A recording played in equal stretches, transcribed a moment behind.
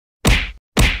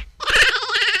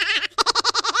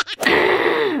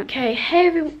Hey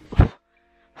everyone.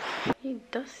 You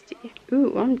dusty.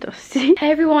 Ooh, I'm dusty. Hey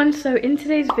everyone, so in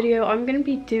today's video I'm going to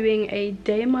be doing a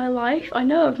day in my life. I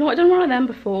know I've not done one of them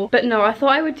before, but no, I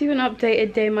thought I would do an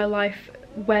updated day in my life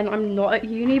when I'm not at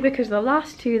uni, because the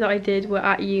last two that I did were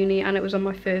at uni and it was on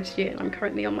my first year and I'm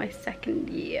currently on my second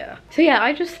year. So yeah,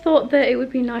 I just thought that it would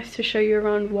be nice to show you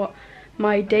around what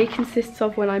my day consists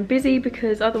of when I'm busy,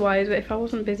 because otherwise if I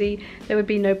wasn't busy there would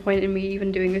be no point in me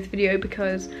even doing this video,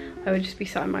 because I would just be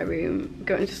sat in my room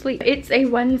going to sleep. It's a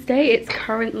Wednesday, it's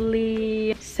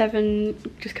currently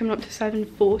just coming up to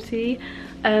 7:40,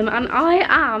 and I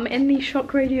am in the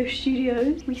Shock Radio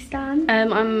studios. We stand.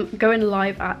 I'm going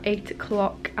live at 8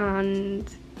 o'clock, and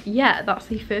yeah, that's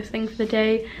the first thing for the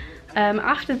day.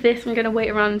 After this I'm gonna wait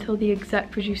around until the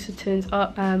exec producer turns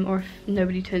up, or if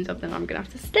nobody turns up then I'm gonna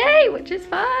have to stay, which is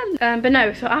fun. But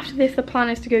no, so after this the plan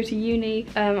is to go to uni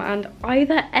and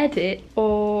either edit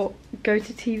or go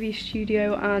to TV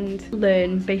studio and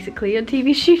learn basically a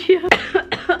TV studio.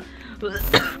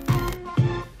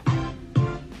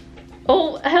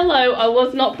 Oh, hello, I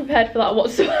was not prepared for that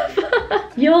whatsoever.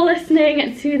 You're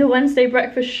listening to the Wednesday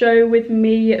Breakfast Show with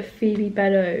me, Phoebe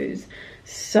Beddows.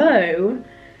 So,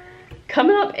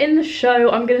 coming up in the show,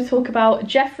 I'm going to talk about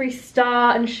Jeffree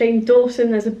Star and Shane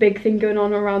Dawson. There's a big thing going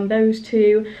on around those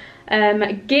two.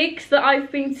 Gigs that I've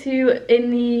been to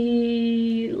in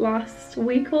the last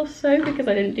week or so, because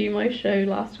I didn't do my show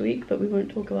last week, but we won't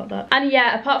talk about that. And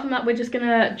yeah, apart from that, we're just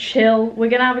gonna chill. We're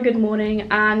gonna have a good morning,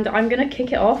 and I'm gonna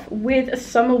kick it off with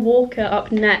Summer Walker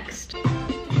up next.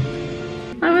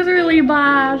 That was really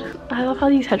bad. I love how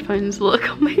these headphones look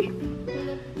on me.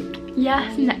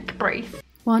 Yes, neck brace.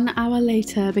 1 hour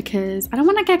later, because I don't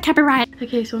want to get copyright.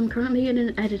 Okay, so I'm currently in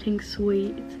an editing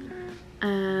suite.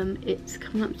 It's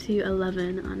coming up to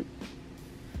 11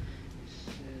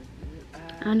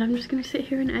 and I'm just gonna sit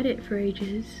here and edit for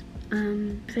ages.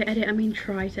 Say edit, I mean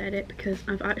try to edit, because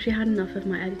I've actually had enough of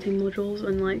my editing modules,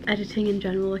 and like editing in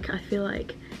general, like I feel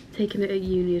like taking it at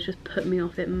uni has just put me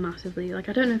off it massively. Like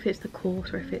I don't know if it's the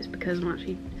course or if it's because I'm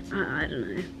actually, I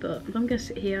don't know, but I'm gonna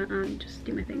sit here and just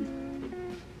do my thing.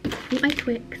 Eat my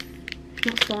Twix.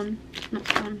 Not fun. Not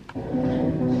fun.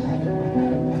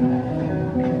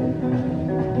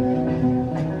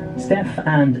 Steph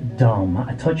and Dom,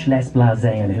 a touch less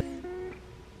blasé and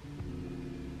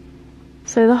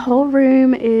so the whole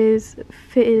room is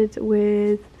fitted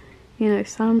with, you know,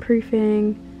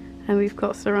 soundproofing, and we've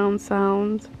got surround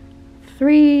sound.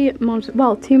 3 monitors,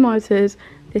 well, 2 monitors.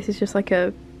 This is just like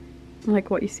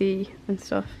what you see and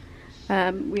stuff.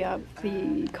 We have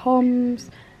the comms,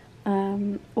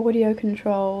 audio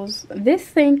controls. This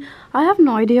thing, I have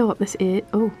no idea what this is.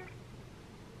 Oh,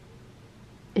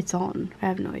 it's on. I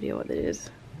have no idea what it is.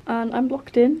 And I'm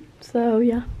blocked in, so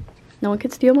yeah, no one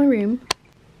could steal my room.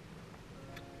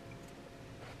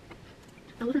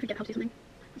 I will never forget how to do something.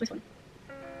 It's always fun.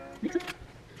 Mix it.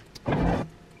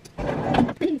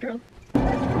 Hey girl.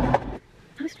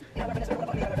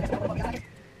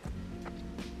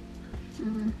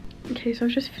 Okay, so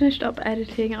I've just finished up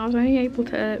editing. I was only able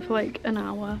to edit for like an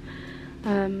hour,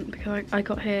 because I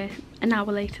got here an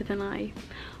hour later than I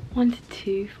wanted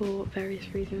to for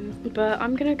various reasons. But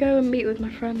I'm gonna go and meet with my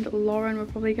friend Lauren. We're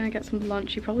probably gonna get some lunch.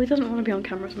 She probably doesn't want to be on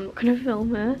camera, so I'm not gonna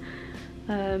film her.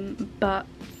 But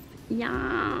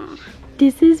yeah,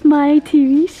 this is my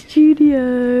TV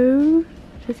studio.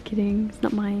 Just kidding, it's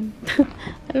not mine. I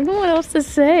don't know what else to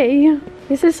say.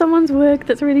 This is someone's work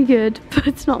that's really good, but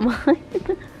it's not mine.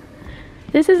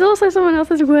 This is also someone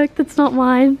else's work that's not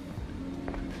mine.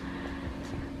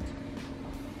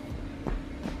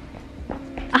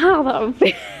 Ow,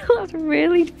 that's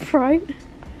really bright.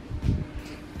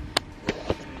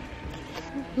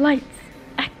 Lights,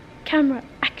 camera,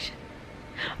 action.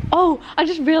 Oh, I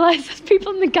just realised there's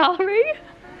people in the gallery.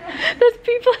 There's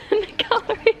people in the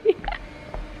gallery.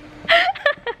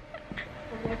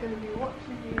 I'm not going to be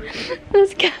watching you.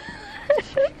 There's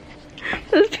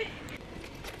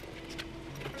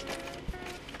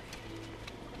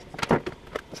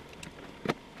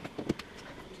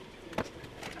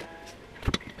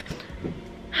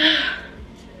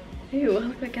Ew, I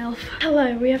look like Elf.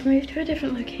 Hello, we have moved to a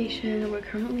different location. We're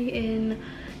currently in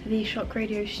the Shock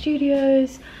Radio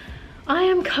studios. I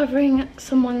am covering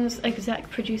someone's exec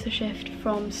producer shift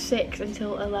from 6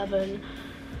 until 11.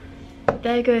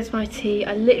 There goes my tea.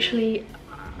 I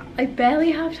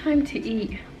barely have time to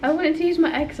eat. I wanted to use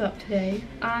my eggs up today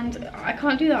and I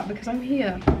can't do that because I'm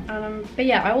here. But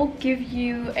yeah, I will give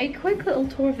you a quick little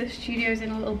tour of the studios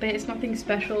in a little bit. It's nothing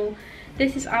special.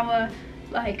 This is our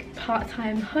like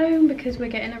part-time home because we're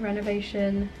getting a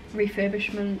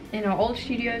refurbishment in our old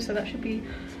studio, so that should be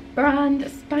brand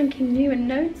spanking new in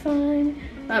no time.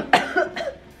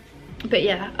 But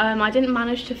yeah, I didn't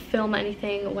manage to film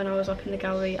anything when I was up in the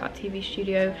gallery at TV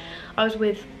Studio. I was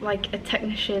with like a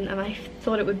technician and I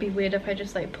thought it would be weird if I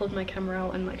just like pulled my camera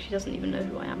out and like she doesn't even know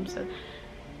who I am, so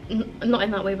not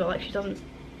in that way, but like she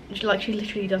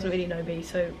literally doesn't really know me.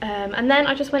 So and then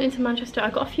I just went into Manchester. I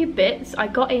got a few bits. I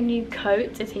got a new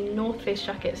coat. It's a North Face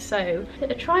jacket, so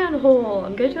a try on haul.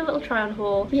 I'm going to do a little try on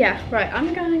haul. Yeah, right,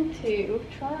 I'm going to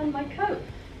try on my coat.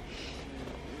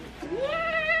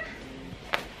 Yeah.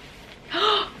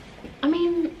 I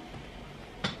mean,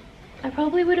 I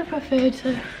probably would have preferred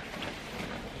to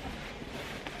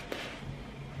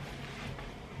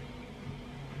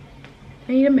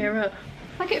I need a mirror.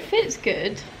 Like, it fits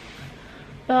good,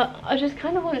 but I just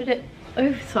kind of wanted it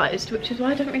oversized, which is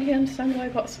why I don't really understand why I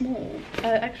got small,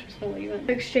 extra small even.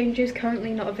 Exchange is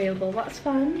currently not available, that's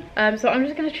fine. So I'm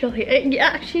just gonna chill here. Yeah,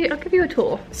 actually, I'll give you a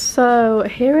tour. So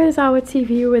here is our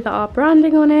TV with our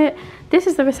branding on it. This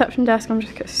is the reception desk. I'm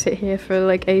just gonna sit here for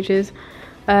like ages.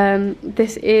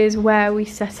 This is where we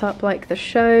set up like the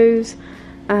shows.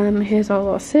 Here's all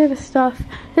our service stuff.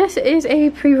 This is a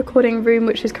pre-recording room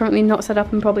which is currently not set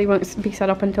up and probably won't be set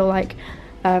up until like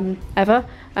ever.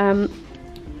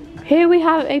 Here we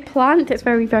have a plant, it's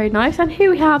very, very nice, and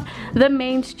here we have the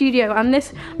main studio, and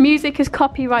this music is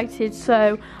copyrighted,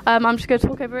 so I'm just going to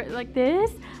talk over it like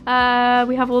this.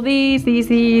 We have all these.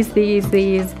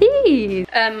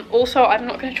 Also, I'm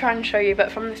not going to try and show you,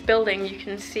 but from this building you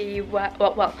can see where,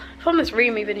 well, from this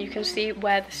room even, you can see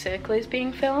where the circle is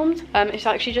being filmed. It's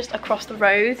actually just across the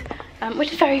road,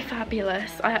 which is very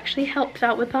fabulous. I actually helped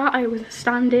out with that. I was a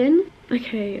stand-in.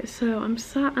 Okay, so I'm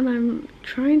sat and I'm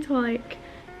trying to like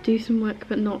do some work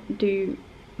but not do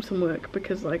some work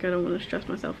because like I don't want to stress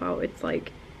myself out. It's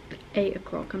like 8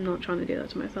 o'clock. I'm not trying to do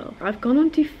that to myself. I've gone on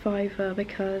to Fiverr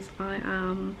because I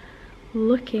am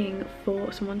looking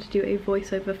for someone to do a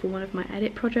voiceover for one of my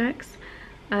edit projects.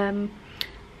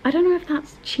 I don't know if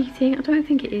that's cheating. I don't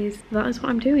think it is. That is what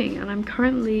I'm doing, and I'm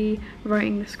currently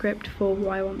writing the script for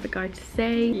what I want the guy to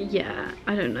say. Yeah,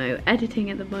 I don't know.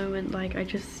 Editing at the moment, like I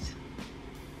just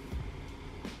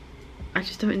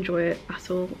don't enjoy it at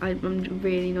all. I'm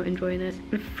really not enjoying it.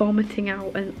 I'm vomiting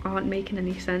out and aren't making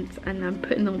any sense, and I'm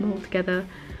putting them all together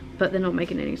but they're not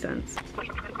making any sense.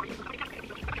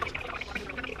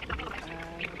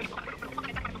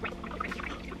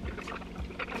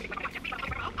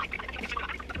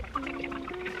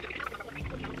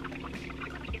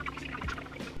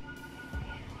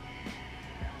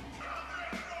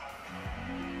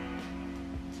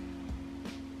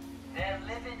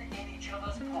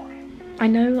 I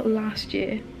know last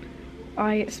year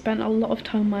I spent a lot of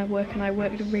time on my work and I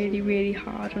worked really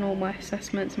hard on all my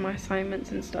assessments and my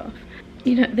assignments and stuff.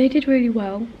 You know, they did really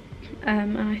well,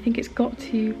 and I think it's got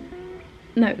to,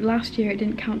 no, last year it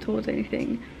didn't count towards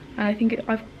anything, and I think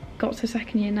I've got to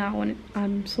second year now and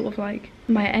I'm sort of like,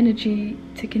 my energy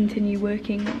to continue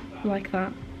working like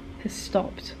that has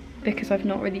stopped because I've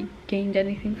not really gained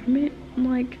anything from it. I'm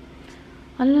like,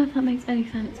 I don't know if that makes any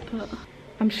sense, but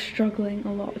I'm struggling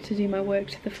a lot to do my work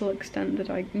to the full extent that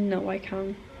I know I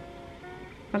can.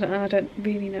 I don't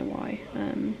really know why.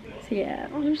 So yeah,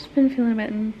 I've just been feeling a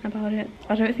bit about it.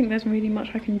 I don't think there's really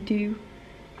much I can do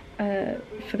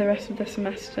for the rest of the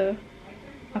semester,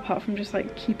 apart from just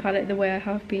like keep at it the way I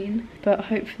have been. But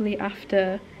hopefully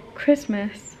after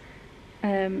Christmas,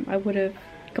 I would have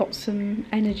got some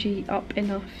energy up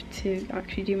enough to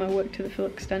actually do my work to the full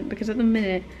extent, because at the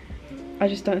minute, I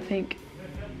just don't think,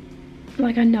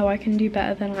 like, I know I can do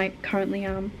better than I currently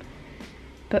am,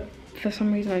 but for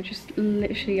some reason I just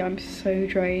literally, I'm so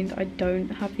drained. I don't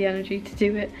have the energy to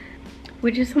do it,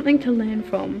 which is something to learn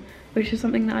from, which is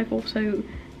something that I've also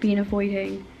been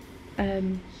avoiding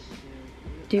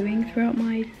doing throughout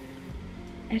my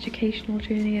educational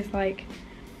journey, is like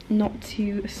not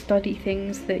to study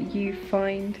things that you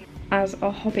find as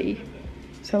a hobby.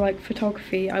 So like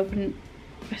photography, I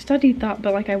studied that,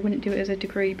 but like I wouldn't do it as a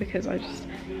degree because I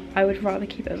would rather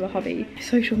keep it as a hobby.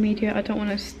 Social media, I don't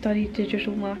want to study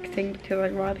digital marketing because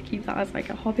I'd rather keep that as like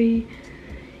a hobby.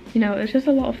 You know, there's just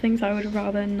a lot of things I would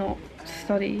rather not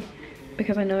study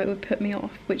because I know it would put me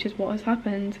off, which is what has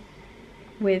happened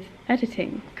with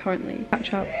editing currently.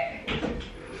 Catch up.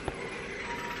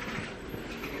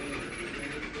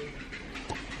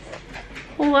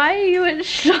 Why are you in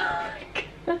shock?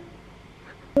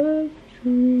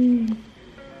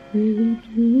 Really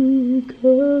do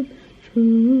come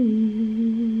true.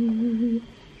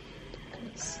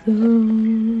 So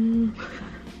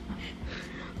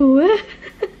where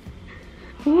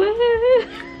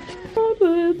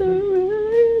over the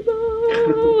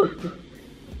rainbow,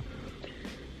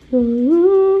 the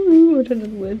room children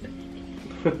and with.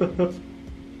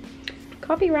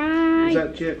 Copyright! Is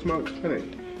that GX Mark's penny?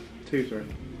 2, sorry.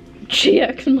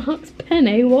 GX Mark's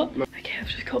penny? What? No. Okay, I've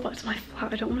just got back to my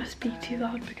flat. I don't want to speak too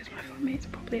loud because my flatmate's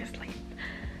probably asleep.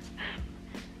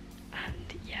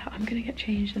 And yeah, I'm gonna get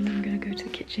changed and then I'm gonna go to the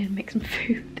kitchen and make some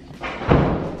food.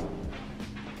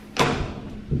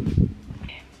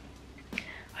 Okay.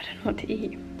 I don't know what to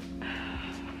eat.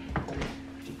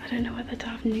 I don't know whether to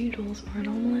have noodles or an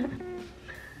omelette.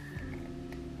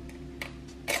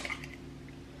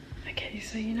 Okay,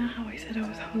 so you know how I said I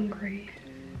was hungry?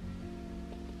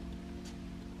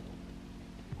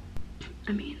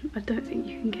 I mean, I don't think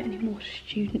you can get any more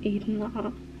student-y than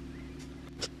that.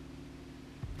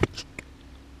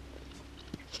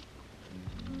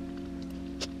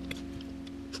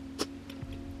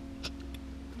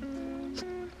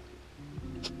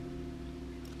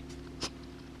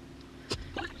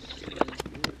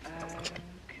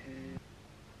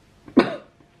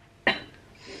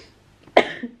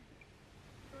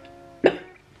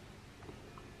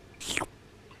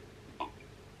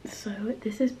 So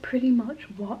this is pretty much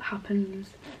what happens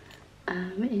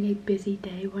in a busy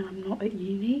day when I'm not at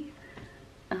uni.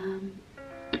 I don't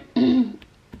want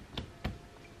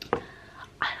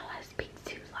to speak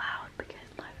too loud because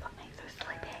my flatmates are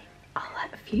sleeping. I'll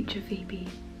let future Phoebe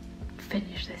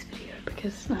finish this video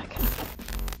because I can.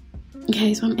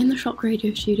 Okay, so I'm in the Shock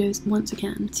Radio Studios once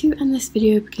again to end this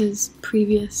video because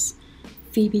previous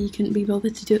Phoebe couldn't be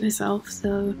bothered to do it herself,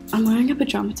 so I'm wearing a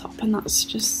pajama top and that's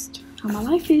just how my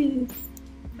life is.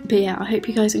 But yeah, I hope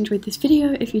you guys enjoyed this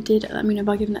video. If you did, let me know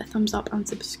by giving it a thumbs up and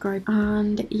subscribe.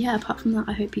 And yeah, apart from that,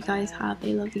 I hope you guys have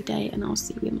a lovely day and I'll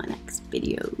see you in my next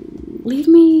video. Leave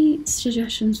me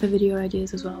suggestions for video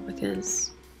ideas as well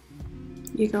because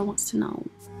your girl wants to know.